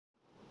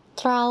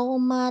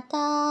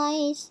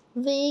Traumatized,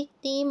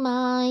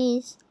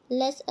 victimized.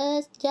 Let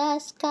us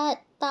just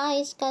cut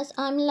ties, cause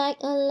I'm like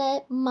a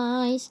lead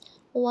mice.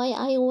 Why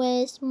I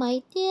waste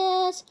my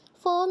tears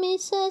for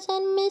misses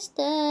and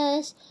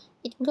misters?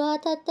 It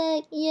gotta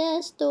take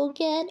years to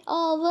get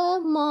over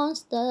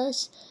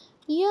monsters.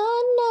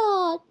 You're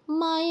not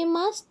my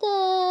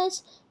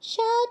masters.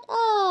 Shut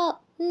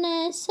up,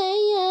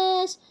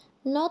 naysayers.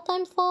 No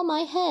time for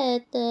my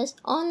haters,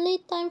 only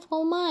time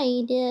for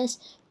my dears.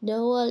 The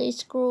world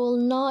is cruel,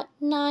 not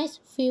nice.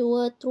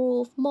 Fewer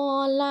truth,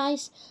 more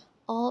lies.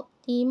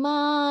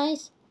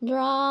 Optimized,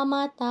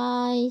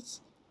 dramatized.